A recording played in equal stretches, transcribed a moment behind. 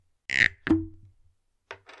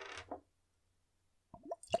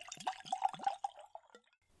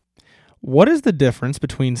What is the difference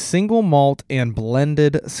between single malt and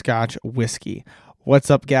blended Scotch whiskey? What's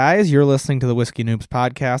up, guys? You're listening to the Whiskey Noobs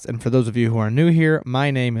podcast, and for those of you who are new here, my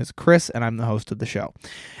name is Chris, and I'm the host of the show.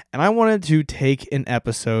 And I wanted to take an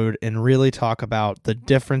episode and really talk about the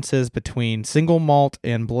differences between single malt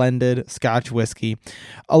and blended Scotch whiskey,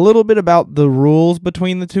 a little bit about the rules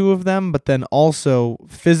between the two of them, but then also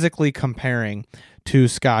physically comparing two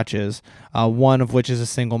Scotches, one of which is a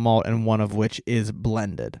single malt and one of which is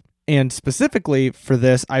blended. And specifically for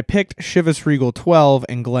this, I picked Chivas Regal 12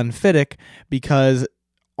 and Glenfiddich because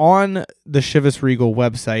on the Chivas Regal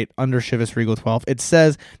website, under Chivas Regal 12, it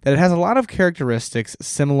says that it has a lot of characteristics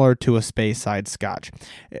similar to a Speyside Scotch.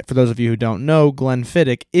 For those of you who don't know,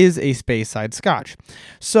 Glenfiddich is a Speyside Scotch.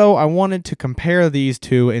 So I wanted to compare these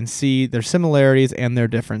two and see their similarities and their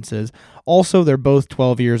differences. Also, they're both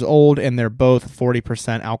 12 years old, and they're both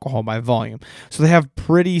 40% alcohol by volume. So they have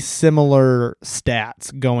pretty similar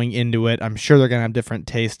stats going into it. I'm sure they're going to have different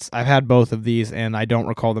tastes. I've had both of these, and I don't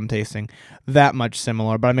recall them tasting that much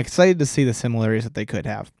similar, but I'm excited to see the similarities that they could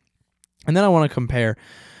have. And then I want to compare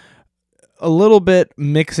a little bit,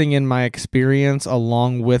 mixing in my experience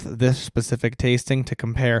along with this specific tasting to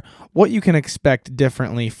compare what you can expect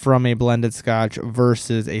differently from a blended Scotch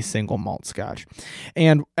versus a single malt Scotch.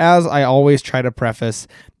 And as I always try to preface,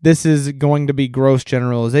 this is going to be gross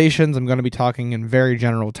generalizations. I'm going to be talking in very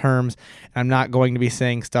general terms. I'm not going to be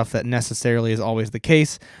saying stuff that necessarily is always the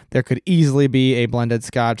case. There could easily be a blended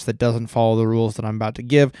Scotch that doesn't follow the rules that I'm about to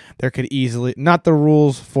give. There could easily, not the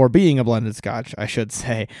rules for being a blended Scotch, I should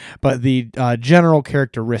say, but the general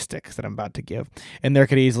characteristics that I'm about to give. And there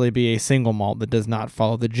could easily be a single malt that does not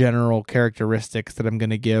follow the general characteristics that I'm going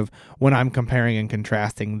to give when I'm comparing and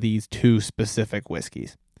contrasting these two specific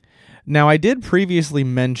whiskeys. Now, I did previously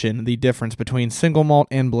mention the difference between single malt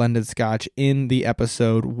and blended Scotch in the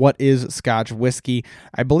episode, What is Scotch Whiskey?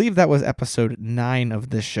 I believe that was episode 9 of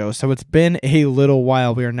this show, so it's been a little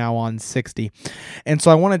while. We are now on 60. And so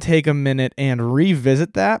I want to take a minute and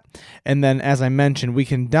revisit that, and then, as I mentioned, we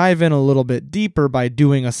can dive in a little bit deeper by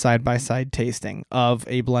doing a side-by-side tasting of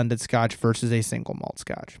a blended Scotch versus a single malt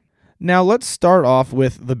Scotch. Now, let's start off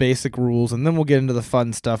with the basic rules, and then we'll get into the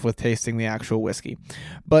fun stuff with tasting the actual whiskey.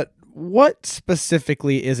 But what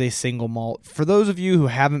specifically is a single malt? For those of you who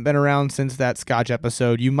haven't been around since that Scotch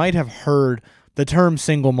episode, you might have heard the term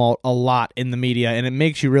single malt a lot in the media, and it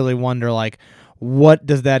makes you really wonder, like, what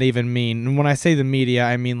does that even mean? And when I say the media,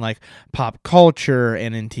 I mean like pop culture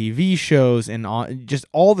and in TV shows and just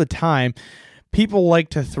all the time. People like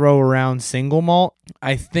to throw around single malt.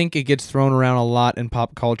 I think it gets thrown around a lot in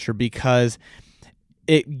pop culture because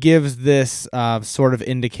it gives this sort of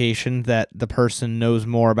indication that the person knows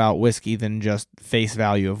more about whiskey than just face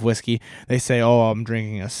value of whiskey. They say, oh, I'm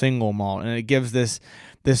drinking a single malt. And it gives this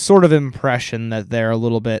sort of impression that they're a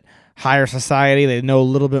little bit higher society. They know a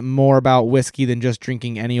little bit more about whiskey than just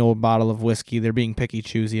drinking any old bottle of whiskey. They're being picky,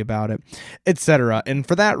 choosy about it, etc. And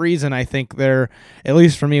for that reason, I think there, at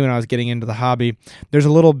least for me when I was getting into the hobby, there's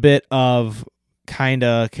a little bit of kind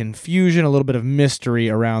of confusion, a little bit of mystery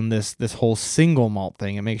around this whole single malt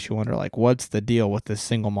thing. It makes you wonder, like, what's the deal with this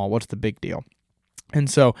single malt? What's the big deal? And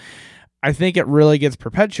so I think it really gets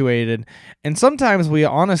perpetuated, and sometimes we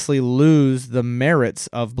honestly lose the merits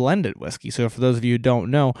of blended whiskey. So for those of you who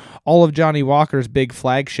don't know, all of Johnnie Walker's big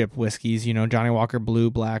flagship whiskeys, Johnnie Walker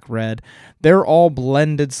Blue, Black, Red, they're all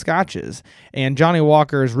blended Scotches. And Johnnie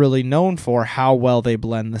Walker is really known for how well they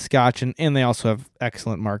blend the Scotch, and they also have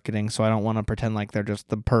excellent marketing, so I don't want to pretend like they're just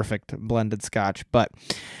the perfect blended Scotch, but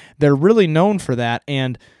they're really known for that.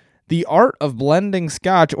 And the art of blending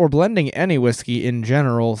Scotch, or blending any whiskey in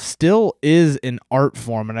general, still is an art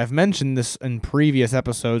form. And I've mentioned this in previous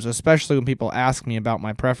episodes, especially when people ask me about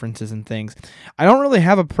my preferences and things. I don't really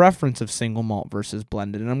have a preference of single malt versus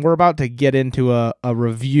blended, and we're about to get into a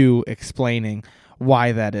review explaining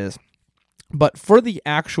why that is. But for the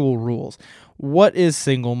actual rules, what is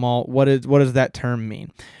single malt? What does that term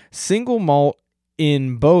mean? Single malt,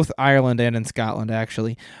 in both Ireland and in Scotland,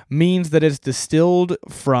 actually, means that it's distilled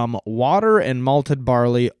from water and malted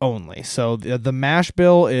barley only. So the mash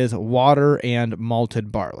bill is water and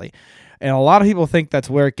malted barley. And a lot of people think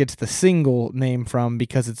that's where it gets the single name from,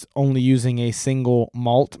 because it's only using a single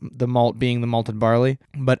malt, the malt being the malted barley.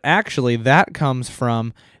 But actually, that comes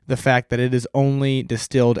from the fact that it is only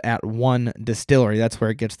distilled at one distillery. That's where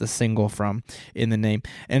it gets the single from in the name.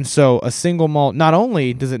 And so a single malt, not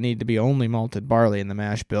only does it need to be only malted barley in the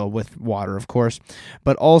mash bill with water, of course,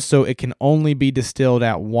 but also it can only be distilled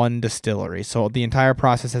at one distillery. So the entire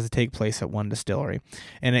process has to take place at one distillery.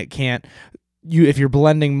 And it can't if you're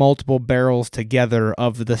blending multiple barrels together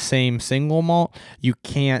of the same single malt, you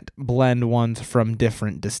can't blend ones from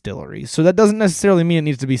different distilleries. So that doesn't necessarily mean it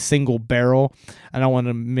needs to be single barrel. I don't want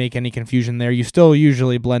to make any confusion there. You still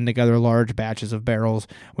usually blend together large batches of barrels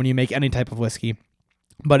when you make any type of whiskey.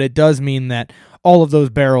 But it does mean that all of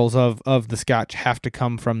those barrels of the Scotch have to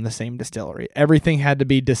come from the same distillery. Everything had to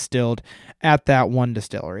be distilled at that one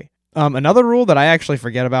distillery. Another rule that I actually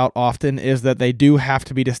forget about often is that they do have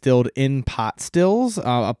to be distilled in pot stills.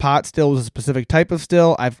 A pot still is a specific type of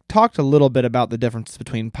still. I've talked a little bit about the difference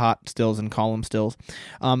between pot stills and column stills.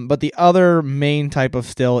 But the other main type of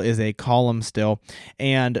still is a column still.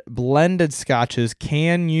 And blended scotches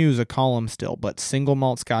can use a column still, but single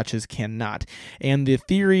malt scotches cannot. And the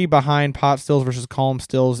theory behind pot stills versus column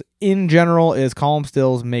stills in general is column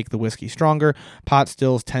stills make the whiskey stronger. Pot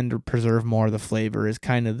stills tend to preserve more of the flavor is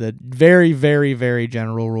kind of the very, very, very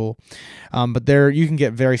general rule. But there you can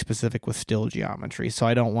get very specific with still geometry, so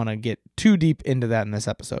I don't want to get too deep into that in this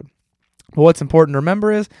episode. But what's important to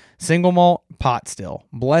remember is single malt, pot still.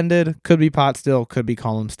 Blended, could be pot still, could be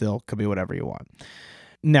column still, could be whatever you want.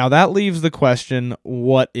 Now, that leaves the question,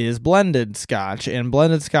 what is blended Scotch? And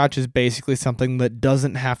blended Scotch is basically something that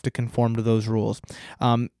doesn't have to conform to those rules.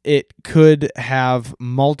 It could have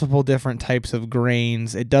multiple different types of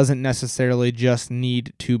grains. It doesn't necessarily just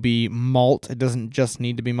need to be malt. It doesn't just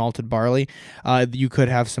need to be malted barley. You could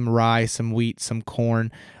have some rye, some wheat, some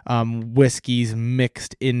corn, whiskeys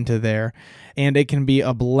mixed into there. And it can be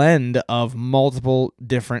a blend of multiple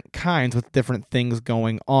different kinds with different things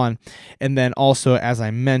going on. And then also, as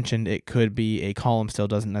I mentioned, it could be a column still,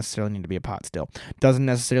 doesn't necessarily need to be a pot still. Doesn't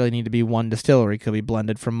necessarily need to be one distillery, could be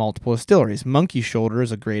blended from multiple distilleries. Monkey Shoulder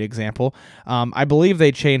is a great example. I believe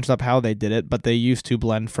they changed up how they did it, but they used to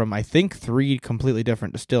blend from, I think, 3 completely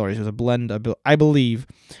different distilleries. It was a blend, I believe,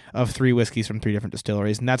 of 3 whiskeys from 3 different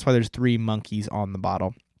distilleries, and that's why there's 3 monkeys on the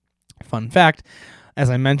bottle. Fun fact, as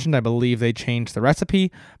I mentioned, I believe they changed the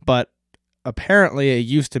recipe, but apparently it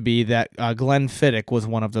used to be that Glenfiddich was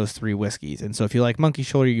one of those 3 whiskeys. And so if you like Monkey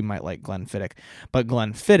Shoulder, you might like Glenfiddich. But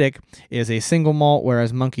Glenfiddich is a single malt,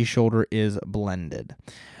 whereas Monkey Shoulder is blended.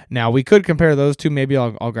 Now, we could compare those two. Maybe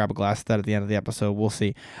I'll grab a glass of that at the end of the episode. We'll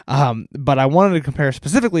see. But I wanted to compare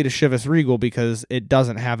specifically to Chivas Regal because it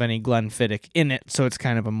doesn't have any Glenfiddich in it, so it's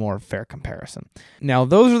kind of a more fair comparison. Now,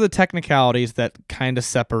 those are the technicalities that kind of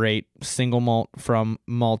separate single malt from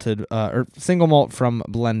malted, or single malt from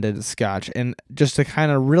blended Scotch. And just to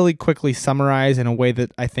kind of really quickly summarize in a way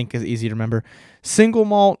that I think is easy to remember, single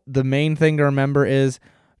malt, the main thing to remember is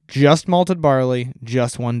just malted barley,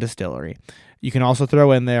 just one distillery. You can also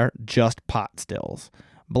throw in there just pot stills.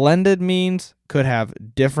 Blended means could have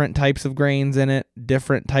different types of grains in it,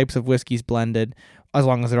 different types of whiskeys blended, as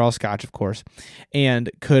long as they're all Scotch, of course,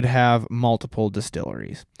 and could have multiple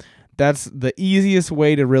distilleries. That's the easiest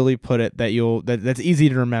way to really put it that's easy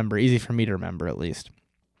to remember, easy for me to remember at least.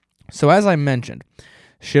 So as I mentioned,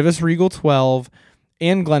 Chivas Regal 12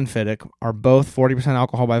 and Glenfiddich are both 40%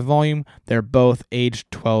 alcohol by volume. They're both aged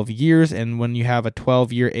 12 years, and when you have a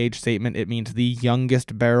 12-year age statement, it means the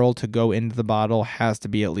youngest barrel to go into the bottle has to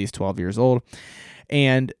be at least 12 years old.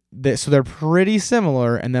 And so they're pretty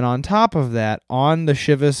similar, and then on top of that, on the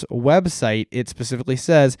Chivas website, it specifically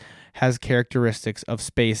says has characteristics of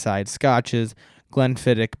Speyside Scotches,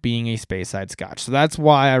 Glenfiddich being a Speyside Scotch. So that's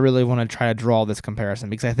why I really want to try to draw this comparison,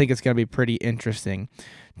 because I think it's going to be pretty interesting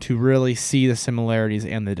to really see the similarities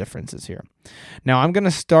and the differences here. Now, I'm going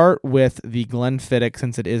to start with the Glenfiddich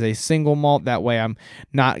since it is a single malt. That way I'm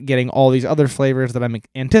not getting all these other flavors that I'm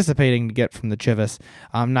anticipating to get from the Chivas.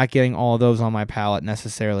 I'm not getting all of those on my palate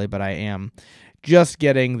necessarily, but I am just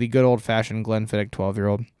getting the good old-fashioned Glenfiddich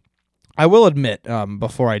 12-year-old. I will admit,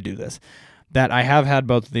 before I do this, that I have had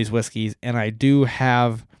both of these whiskeys, and I do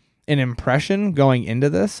have an impression going into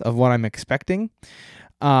this of what I'm expecting.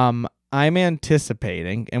 I'm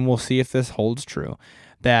anticipating, and we'll see if this holds true,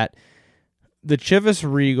 that the Chivas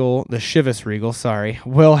Regal,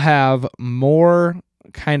 will have more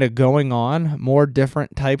kind of going on, more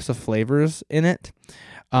different types of flavors in it,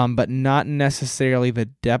 but not necessarily the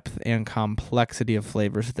depth and complexity of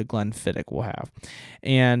flavors that the Glenfiddich will have.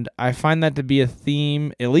 And I find that to be a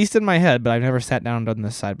theme, at least in my head, but I've never sat down and done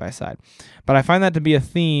this side by side. But I find that to be a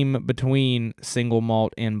theme between single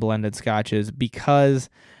malt and blended scotches because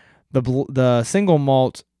the single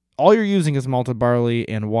malt, all you're using is malted barley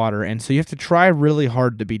and water, and so you have to try really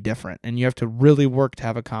hard to be different, and you have to really work to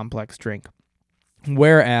have a complex drink.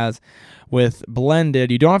 Whereas with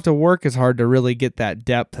blended, you don't have to work as hard to really get that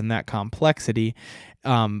depth and that complexity,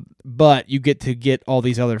 but you get all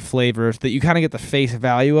these other flavors that you kind of get the face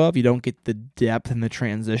value of. You don't get the depth and the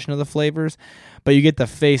transition of the flavors, but you get the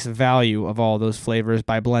face value of all those flavors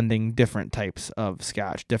by blending different types of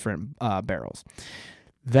Scotch, different barrels.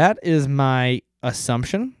 That is my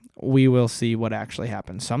assumption. We will see what actually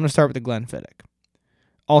happens. So I'm going to start with the Glenfiddich.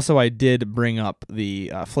 Also, I did bring up the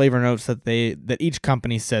flavor notes that each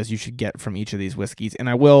company says you should get from each of these whiskeys, and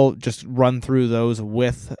I will just run through those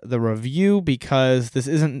with the review because this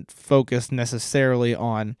isn't focused necessarily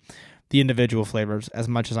on the individual flavors as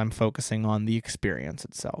much as I'm focusing on the experience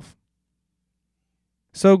itself.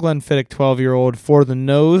 So Glenfiddich 12-year-old, for the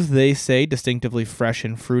nose, they say distinctively fresh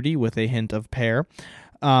and fruity with a hint of pear.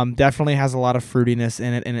 Definitely has a lot of fruitiness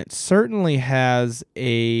in it, and it certainly has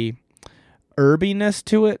a herbiness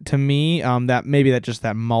to it. To me, that just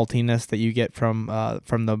that maltiness that you get from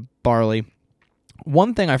the barley.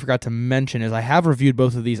 One thing I forgot to mention is I have reviewed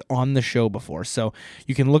both of these on the show before, so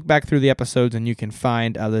you can look back through the episodes and you can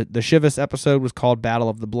find the Chivas episode was called Battle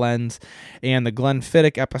of the Blends, and the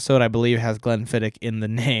Glenfiddich episode, I believe, has Glenfiddich in the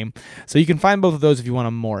name. So you can find both of those if you want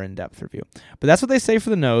a more in-depth review. But that's what they say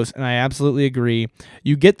for the nose, and I absolutely agree.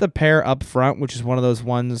 You get the pear up front, which is one of those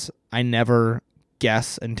ones I never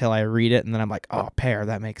guess until I read it, and then I'm like, oh, pear,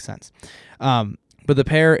 that makes sense. But the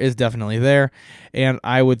pear is definitely there, and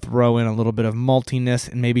I would throw in a little bit of maltiness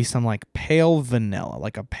and maybe some like pale vanilla,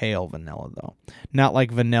 like a pale vanilla though. Not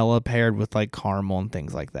like vanilla paired with like caramel and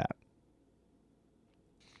things like that.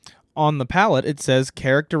 On the palate, it says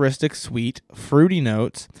characteristic sweet, fruity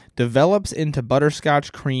notes, develops into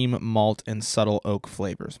butterscotch, cream, malt, and subtle oak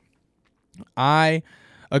flavors. I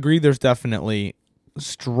agree there's definitely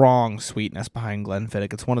strong sweetness behind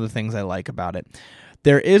Glenfiddich. It's one of the things I like about it.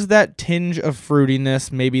 There is that tinge of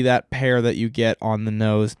fruitiness, maybe that pear that you get on the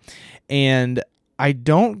nose, and I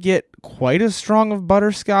don't get quite as strong of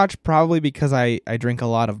butterscotch, probably because I drink a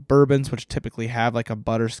lot of bourbons, which typically have like a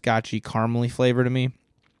butterscotchy, caramely flavor to me.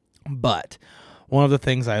 But one of the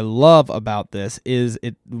things I love about this is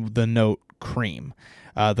the note cream,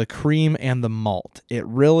 the cream and the malt. It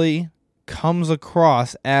really comes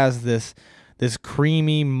across as this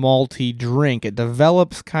creamy, malty drink. It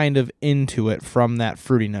develops kind of into it from that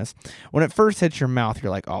fruitiness. When it first hits your mouth,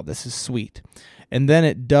 you're like, oh, this is sweet. And then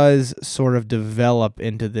it does sort of develop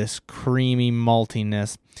into this creamy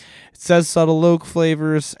maltiness. It says subtle oak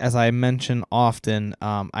flavors. As I mention often,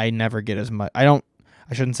 I never get as much. I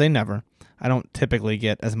shouldn't say never. I don't typically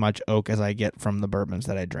get as much oak as I get from the bourbons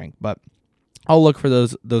that I drink. But I'll look for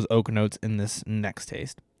those oak notes in this next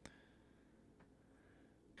taste.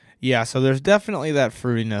 Yeah, so there's definitely that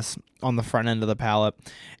fruitiness on the front end of the palate,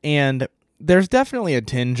 and there's definitely a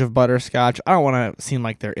tinge of butterscotch. I don't want to seem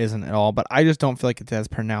like there isn't at all, but I just don't feel like it's as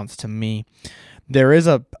pronounced to me. There is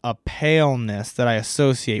a paleness that I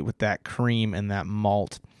associate with that cream and that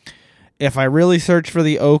malt. If I really search for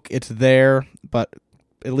the oak, it's there, but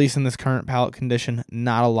at least in this current palate condition,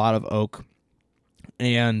 not a lot of oak.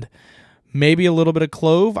 And maybe a little bit of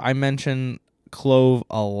clove. I mention clove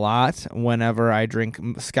a lot whenever I drink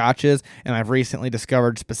scotches, and I've recently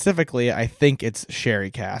discovered specifically, I think it's sherry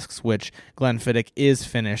casks, which Glenfiddich is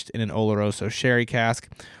finished in an Oloroso sherry cask,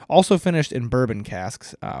 also finished in bourbon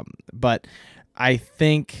casks, but I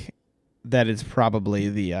think that it's probably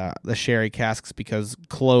the sherry casks because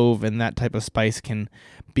clove and that type of spice can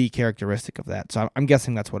be characteristic of that, so I'm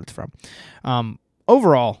guessing that's what it's from.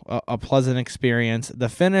 Overall, a pleasant experience. The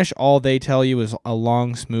finish, all they tell you is a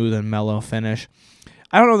long, smooth, and mellow finish.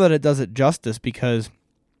 I don't know that it does it justice because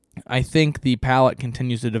I think the palate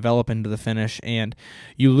continues to develop into the finish, and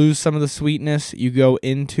you lose some of the sweetness. You go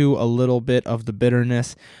into a little bit of the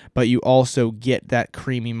bitterness, but you also get that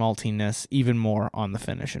creamy maltiness even more on the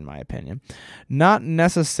finish, in my opinion. Not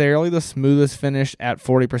necessarily the smoothest finish at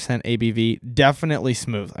 40% ABV. Definitely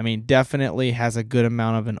smooth. I mean, definitely has a good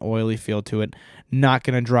amount of an oily feel to it. Not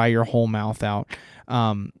going to dry your whole mouth out.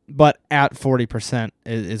 But at 40%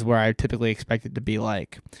 is where I typically expect it to be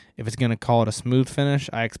like. If it's going to call it a smooth finish,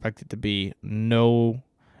 I expect it to be no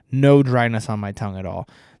dryness on my tongue at all.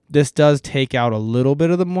 This does take out a little bit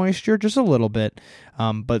of the moisture, just a little bit,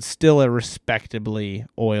 but still a respectably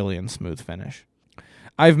oily and smooth finish.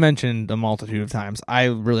 I've mentioned a multitude of times, I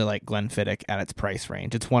really like Glenfiddich at its price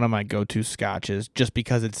range. It's one of my go-to scotches just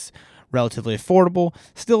because it's relatively affordable,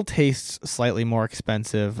 still tastes slightly more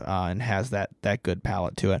expensive, and has that good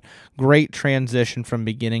palate to it. Great transition from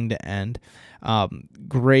beginning to end.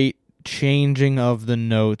 Great changing of the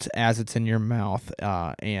notes as it's in your mouth,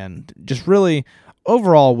 and just really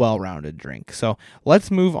overall well-rounded drink. So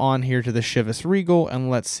let's move on here to the Chivas Regal and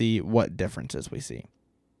let's see what differences we see.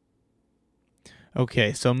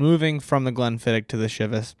 Okay, so moving from the Glenfiddich to the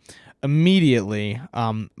Chivas, immediately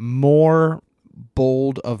more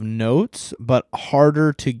bold of notes, but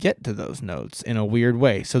harder to get to those notes in a weird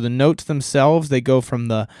way. So the notes themselves, they go from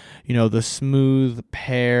the smooth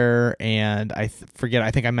pear, and I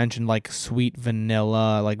think I mentioned like sweet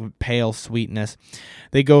vanilla, like pale sweetness.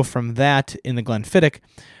 They go from that in the Glenfiddich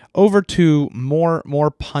over to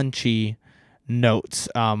more punchy notes.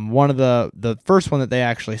 One of the first one that they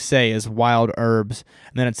actually say is wild herbs,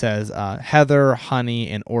 and then it says heather, honey,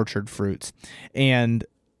 and orchard fruits. And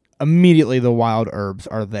immediately the wild herbs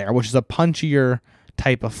are there, which is a punchier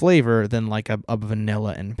type of flavor than like a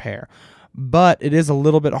vanilla and pear. But it is a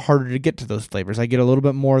little bit harder to get to those flavors. I get a little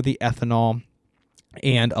bit more of the ethanol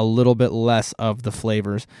and a little bit less of the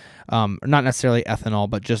flavors. Not necessarily ethanol,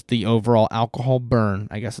 but just the overall alcohol burn,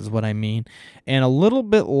 I guess is what I mean. And a little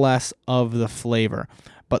bit less of the flavor.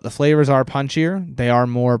 But the flavors are punchier. They are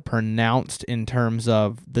more pronounced in terms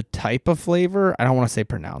of the type of flavor. I don't want to say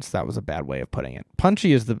pronounced. That was a bad way of putting it.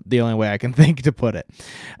 Punchy is the only way I can think to put it.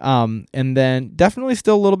 And then definitely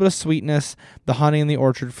still a little bit of sweetness, the honey and the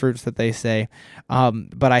orchard fruits that they say.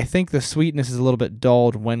 But I think the sweetness is a little bit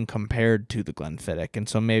dulled when compared to the Glenfiddich. And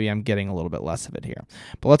so maybe I'm getting a little bit less of it here.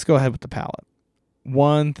 But let's go ahead with the palate.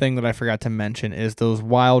 One thing that I forgot to mention is those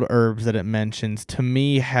wild herbs that it mentions, to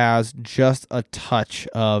me, has just a touch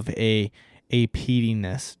of a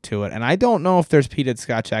peatiness to it. And I don't know if there's peated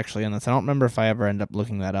scotch actually in this. I don't remember if I ever end up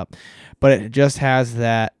looking that up. But it just has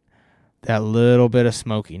that little bit of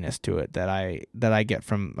smokiness to it that I get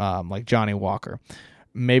from like Johnnie Walker.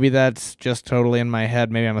 Maybe that's just totally in my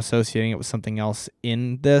head. Maybe I'm associating it with something else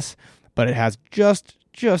in this. But it has just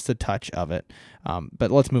a touch of it.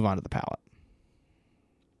 But let's move on to the palate.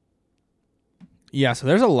 Yeah, so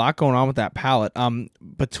there's a lot going on with that palate.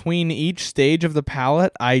 Between each stage of the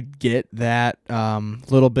palate, I get that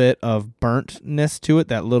little bit of burntness to it,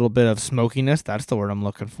 that little bit of smokiness. That's the word I'm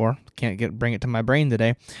looking for. Can't bring it to my brain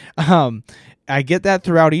today. I get that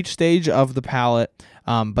throughout each stage of the palate,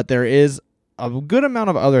 but there is a good amount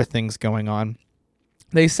of other things going on.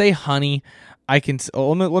 They say honey. Let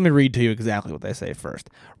me read to you exactly what they say first.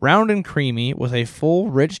 Round and creamy with a full,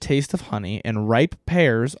 rich taste of honey and ripe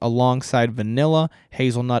pears alongside vanilla,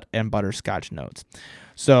 hazelnut, and butterscotch notes.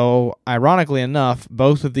 So, ironically enough,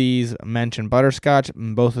 both of these mention butterscotch,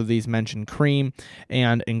 and both of these mention cream,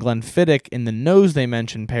 and in Glenfiddich, in the nose they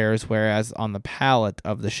mention pears, whereas on the palate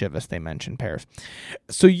of the Chivas they mention pears.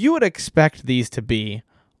 So you would expect these to be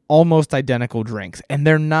almost identical drinks, and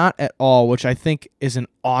they're not at all, which I think is an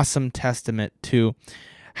awesome testament to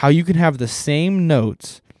how you can have the same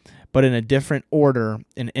notes but in a different order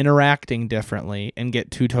and interacting differently and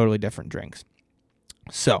get two totally different drinks.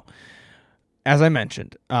 So, as I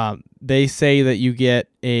mentioned, they say that you get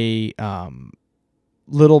a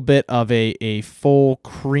little bit of a full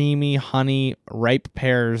creamy honey ripe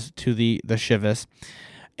pears to the Chivas,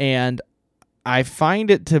 and I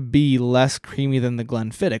find it to be less creamy than the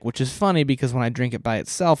Glenfiddich, which is funny because when I drink it by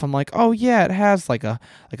itself, I'm like, oh yeah, it has like a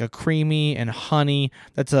creamy and honey.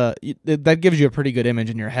 That gives you a pretty good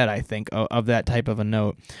image in your head, I think, of that type of a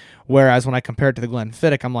note. Whereas when I compare it to the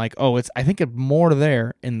Glenfiddich, I'm like, oh, I think it's more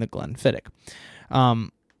there in the Glenfiddich.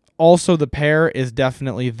 Also, the pear is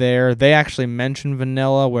definitely there. They actually mention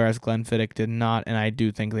vanilla, whereas Glenfiddich did not, and I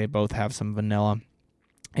do think they both have some vanilla.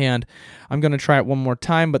 And I'm going to try it one more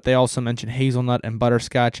time, but they also mention hazelnut and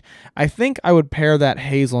butterscotch. I think I would pair that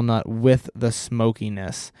hazelnut with the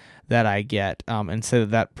smokiness that I get and say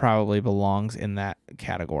that probably belongs in that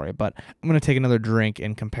category. But I'm going to take another drink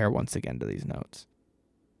and compare once again to these notes.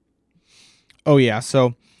 Oh, yeah.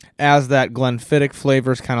 So as that Glenfiddich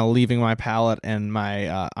flavor is kind of leaving my palate and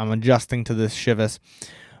I'm adjusting to this Chivas,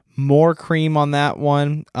 more cream on that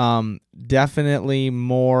one. Definitely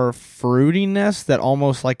more fruitiness that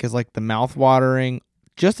almost is like the mouth-watering,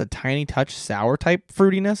 just a tiny touch sour type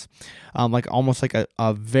fruitiness, almost like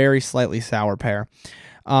a very slightly sour pear.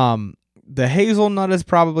 The hazelnut is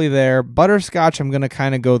probably there. Butterscotch, I'm going to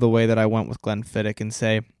kind of go the way that I went with Glenfiddich and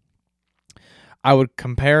say I would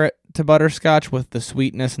compare it to butterscotch with the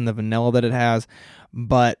sweetness and the vanilla that it has,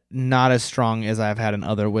 but not as strong as I've had in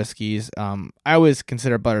other whiskeys. I always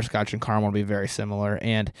consider butterscotch and caramel to be very similar,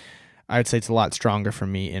 and I'd say it's a lot stronger for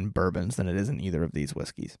me in bourbons than it is in either of these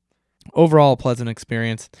whiskeys. Overall, a pleasant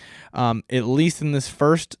experience. At least in this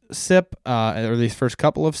first sip, or these first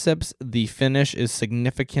couple of sips, the finish is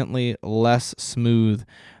significantly less smooth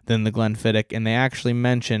than the Glenfiddich, and they actually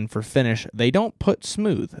mention for finish, they don't put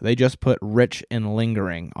smooth. They just put rich and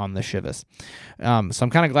lingering on the Chivas. So I'm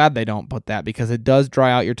kind of glad they don't put that, because it does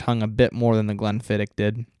dry out your tongue a bit more than the Glenfiddich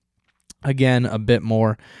did. Again, a bit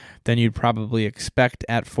more than you'd probably expect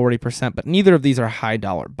at 40%, but neither of these are high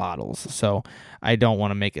dollar bottles, so I don't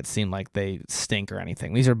want to make it seem like they stink or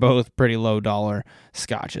anything. These are both pretty low dollar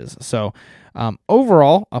scotches. So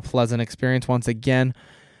overall, a pleasant experience. Once again,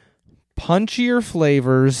 punchier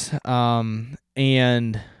flavors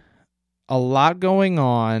and a lot going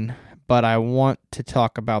on, but I want to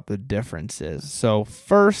talk about the differences. So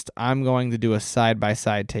first, I'm going to do a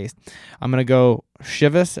side-by-side taste. I'm going to go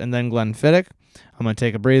Chivas and then Glenfiddich. I'm going to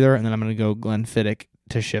take a breather, and then I'm going to go Glenfiddich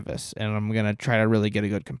to Chivas, and I'm going to try to really get a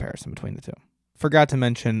good comparison between the two. Forgot to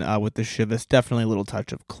mention with the Chivas, definitely a little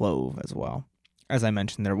touch of clove as well. As I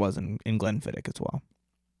mentioned, there was in Glenfiddich as well.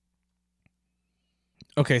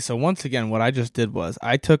 Okay, so once again, what I just did was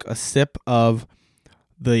I took a sip of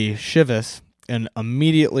the Chivas, and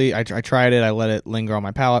immediately I tried it, I let it linger on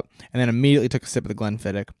my palate, and then immediately took a sip of the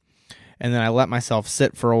Glenfiddich. And then I let myself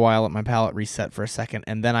sit for a while, let my palate reset for a second,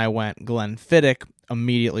 and then I went Glenfiddich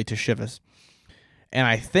immediately to Chivas. And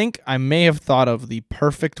I think I may have thought of the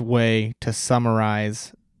perfect way to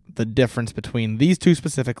summarize the difference between these two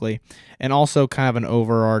specifically, and also kind of an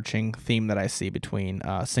overarching theme that I see between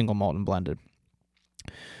single malt and blended.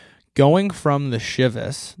 Going from the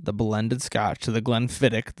Chivas, the blended scotch, to the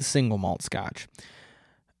Glenfiddich, the single malt scotch,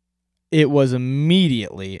 it was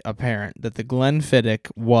immediately apparent that the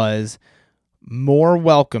Glenfiddich was more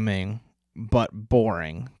welcoming but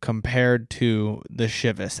boring compared to the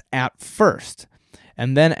Chivas at first.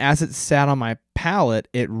 And then as it sat on my palate,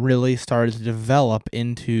 it really started to develop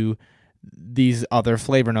into these other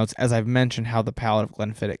flavor notes, as I've mentioned how the palate of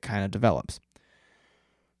Glenfiddich kind of develops.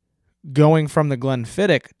 Going from the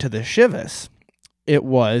Glenfiddich to the Chivas, it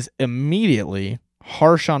was immediately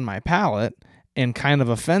harsh on my palate and kind of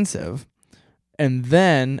offensive. And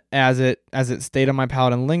then as it stayed on my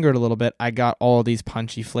palate and lingered a little bit, I got all these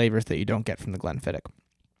punchy flavors that you don't get from the Glenfiddich.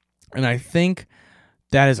 And I think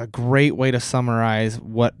that is a great way to summarize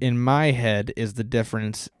what in my head is the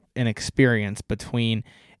difference in experience between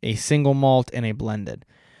a single malt and a blended.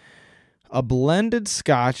 A blended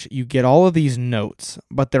scotch, you get all of these notes,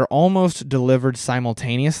 but they're almost delivered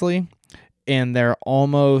simultaneously, and they're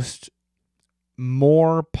almost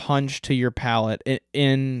more punch to your palate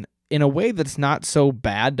in a way that's not so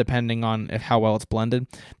bad, depending on how well it's blended.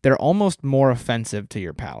 They're almost more offensive to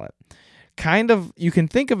your palate. Kind of, you can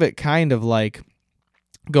think of it kind of like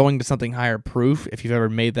going to something higher proof, if you've ever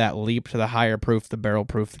made that leap to the higher proof, the barrel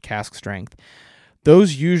proof, the cask strength.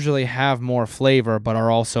 Those usually have more flavor, but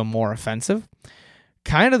are also more offensive.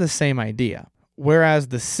 Kind of the same idea. Whereas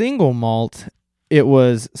the single malt, it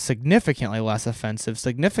was significantly less offensive,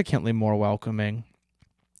 significantly more welcoming,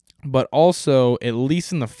 but also, at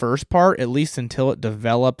least in the first part, at least until it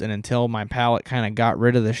developed and until my palate kind of got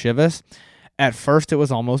rid of the Chivas, at first it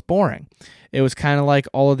was almost boring. It was kind of like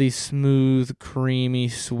all of these smooth, creamy,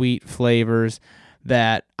 sweet flavors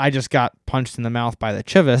that I just got punched in the mouth by the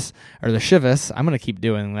Chivas, or the Chivas. I'm going to keep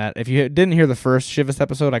doing that. If you didn't hear the first Chivas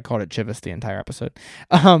episode, I called it Chivas the entire episode,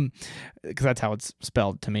 because that's how it's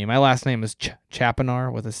spelled to me. My last name is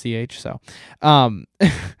Chapinar with a CH, so.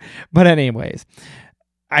 But anyways,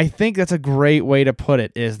 I think that's a great way to put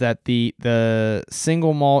it, is that the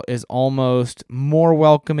single malt is almost more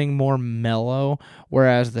welcoming, more mellow,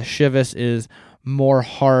 whereas the Chivas is more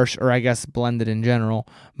harsh, or I guess blended in general,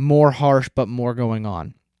 more harsh but more going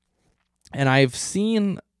on. And I've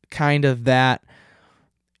seen kind of that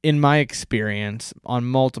in my experience on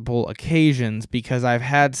multiple occasions, because I've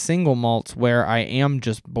had single malts where I am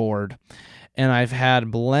just bored, and I've had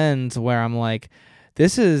blends where I'm like,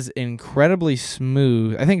 this is incredibly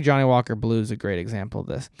smooth. I think Johnnie Walker Blue is a great example of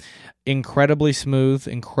this. Incredibly smooth,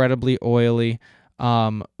 incredibly oily,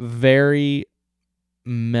 very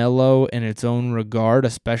mellow in its own regard,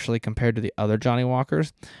 especially compared to the other Johnnie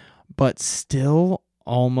Walkers, but still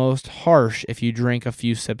almost harsh if you drink a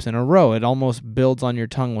few sips in a row. It almost builds on your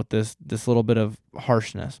tongue with this little bit of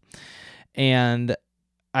harshness. And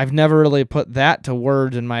I've never really put that to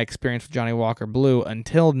words in my experience with Johnnie Walker Blue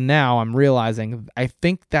until now. I'm realizing I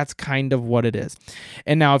think that's kind of what it is.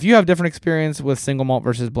 And now, if you have different experience with single malt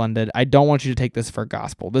versus blended, I don't want you to take this for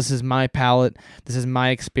gospel. This is my palate. This is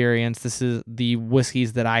my experience. This is the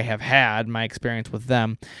whiskeys that I have had, my experience with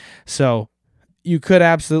them. So you could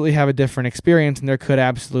absolutely have a different experience, and there could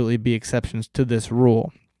absolutely be exceptions to this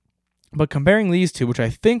rule. But comparing these two, which I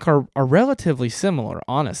think are relatively similar,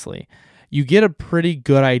 honestly, you get a pretty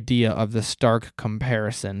good idea of the stark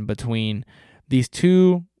comparison between these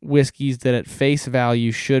two whiskeys that at face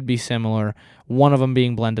value should be similar, one of them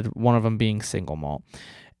being blended, one of them being single malt.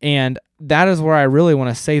 And that is where I really want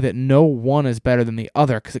to say that no one is better than the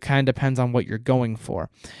other, because it kind of depends on what you're going for.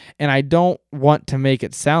 And I don't want to make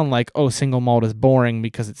it sound like, oh, single malt is boring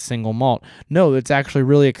because it's single malt. No, it's actually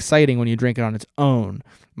really exciting when you drink it on its own.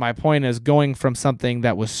 My point is going from something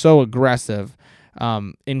that was so aggressive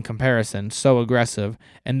in comparison, so aggressive,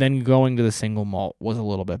 and then going to the single malt was a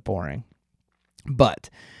little bit boring. But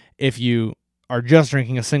if you are just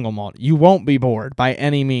drinking a single malt, you won't be bored by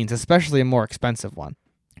any means, especially a more expensive one.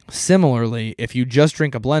 Similarly, if you just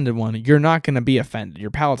drink a blended one, you're not going to be offended. Your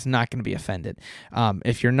palate's not going to be offended.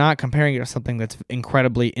 If you're not comparing it to something that's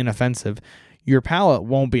incredibly inoffensive, your palate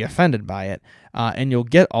won't be offended by it, and you'll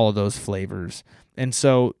get all of those flavors. And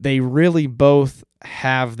so they really both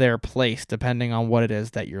have their place depending on what it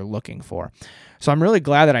is that you're looking for. So I'm really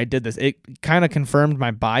glad that I did this. It kind of confirmed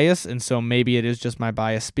my bias, and so maybe it is just my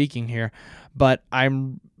bias speaking here, but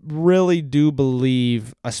I'm really do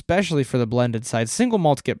believe, especially for the blended side, single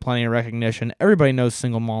malts get plenty of recognition. Everybody knows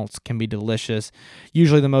single malts can be delicious.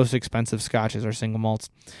 Usually the most expensive scotches are single malts.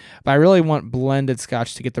 But I really want blended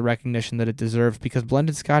scotch to get the recognition that it deserves, because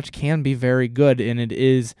blended scotch can be very good, and it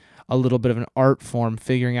is a little bit of an art form,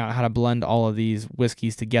 figuring out how to blend all of these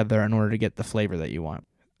whiskeys together in order to get the flavor that you want.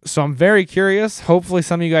 So I'm very curious. Hopefully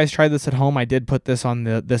some of you guys tried this at home. I did put this on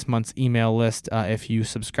this month's email list if you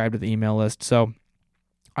subscribe to the email list. So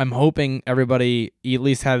I'm hoping everybody at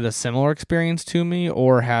least had a similar experience to me,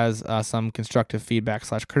 or has some constructive feedback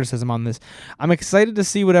 / criticism on this. I'm excited to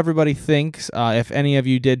see what everybody thinks. If any of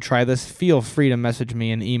you did try this, feel free to message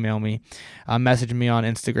me and email me. Message me on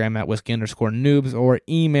Instagram at whiskey_noobs, or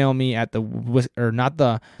email me at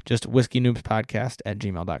just Whiskey Noobs Podcast at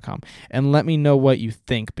gmail.com, and let me know what you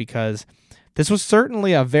think, because this was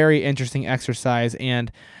certainly a very interesting exercise, and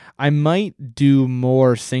I might do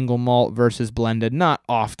more single malt versus blended, not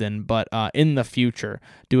often, but in the future,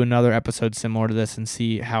 do another episode similar to this and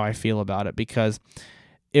see how I feel about it, because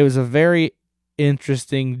it was a very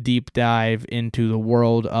interesting deep dive into the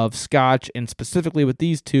world of Scotch, and specifically with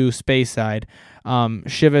these two, Speyside.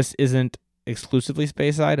 Chivas isn't exclusively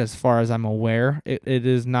Speyside, as far as I'm aware. It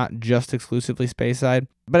is not just exclusively Speyside,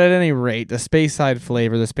 but at any rate, the Speyside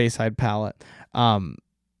flavor, the Speyside palate,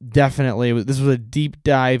 definitely, this was a deep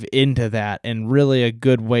dive into that, and really a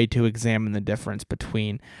good way to examine the difference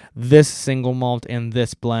between this single malt and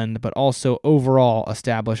this blend, but also overall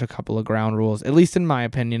establish a couple of ground rules, at least in my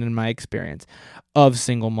opinion, in my experience, of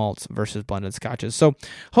single malts versus blended scotches. So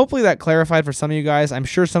hopefully that clarified for some of you guys. I'm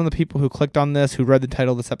sure some of the people who clicked on this, who read the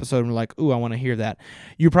title of this episode and were like, ooh, I want to hear that.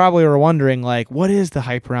 You probably were wondering, like, what is the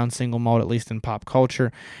hype around single malt, at least in pop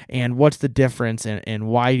culture, and what's the difference, and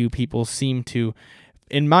why do people seem to,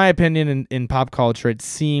 in my opinion, in pop culture, it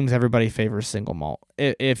seems everybody favors single malt.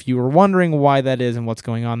 If you were wondering why that is and what's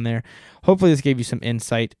going on there, hopefully this gave you some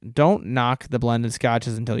insight. Don't knock the blended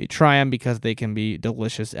scotches until you try them, because they can be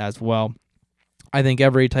delicious as well. I think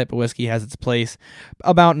every type of whiskey has its place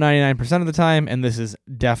about 99% of the time, and this is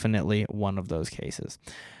definitely one of those cases.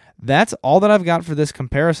 That's all that I've got for this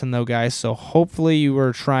comparison, though, guys, so hopefully you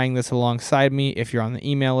were trying this alongside me if you're on the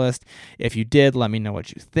email list. If you did, let me know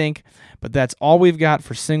what you think. But that's all we've got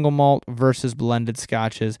for single malt versus blended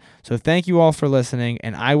scotches. So thank you all for listening,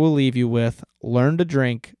 and I will leave you with learn to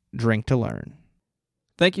drink, drink to learn.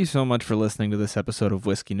 Thank you so much for listening to this episode of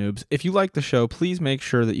Whiskey Noobs. If you like the show, please make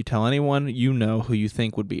sure that you tell anyone you know who you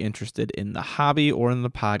think would be interested in the hobby or in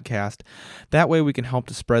the podcast. That way we can help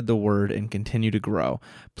to spread the word and continue to grow.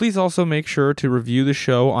 Please also make sure to review the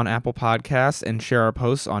show on Apple Podcasts and share our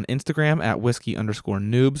posts on Instagram at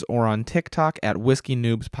whiskey_noobs or on TikTok at Whiskey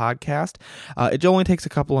Noobs Podcast. It only takes a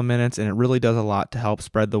couple of minutes, and it really does a lot to help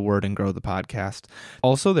spread the word and grow the podcast.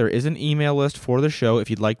 Also, there is an email list for the show.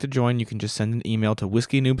 If you'd like to join, you can just send an email to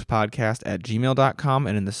whiskeynoobspodcast at gmail.com,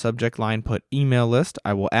 and in the subject line put email list.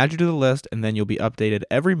 I will add you to the list, and then you'll be updated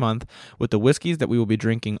every month with the whiskeys that we will be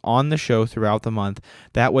drinking on the show throughout the month.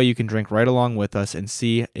 That way you can drink right along with us and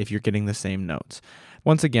see if you're getting the same notes.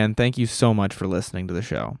 Once again, thank you so much for listening to the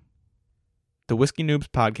show. The Whiskey Noobs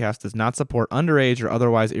podcast does not support underage or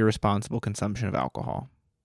otherwise irresponsible consumption of alcohol.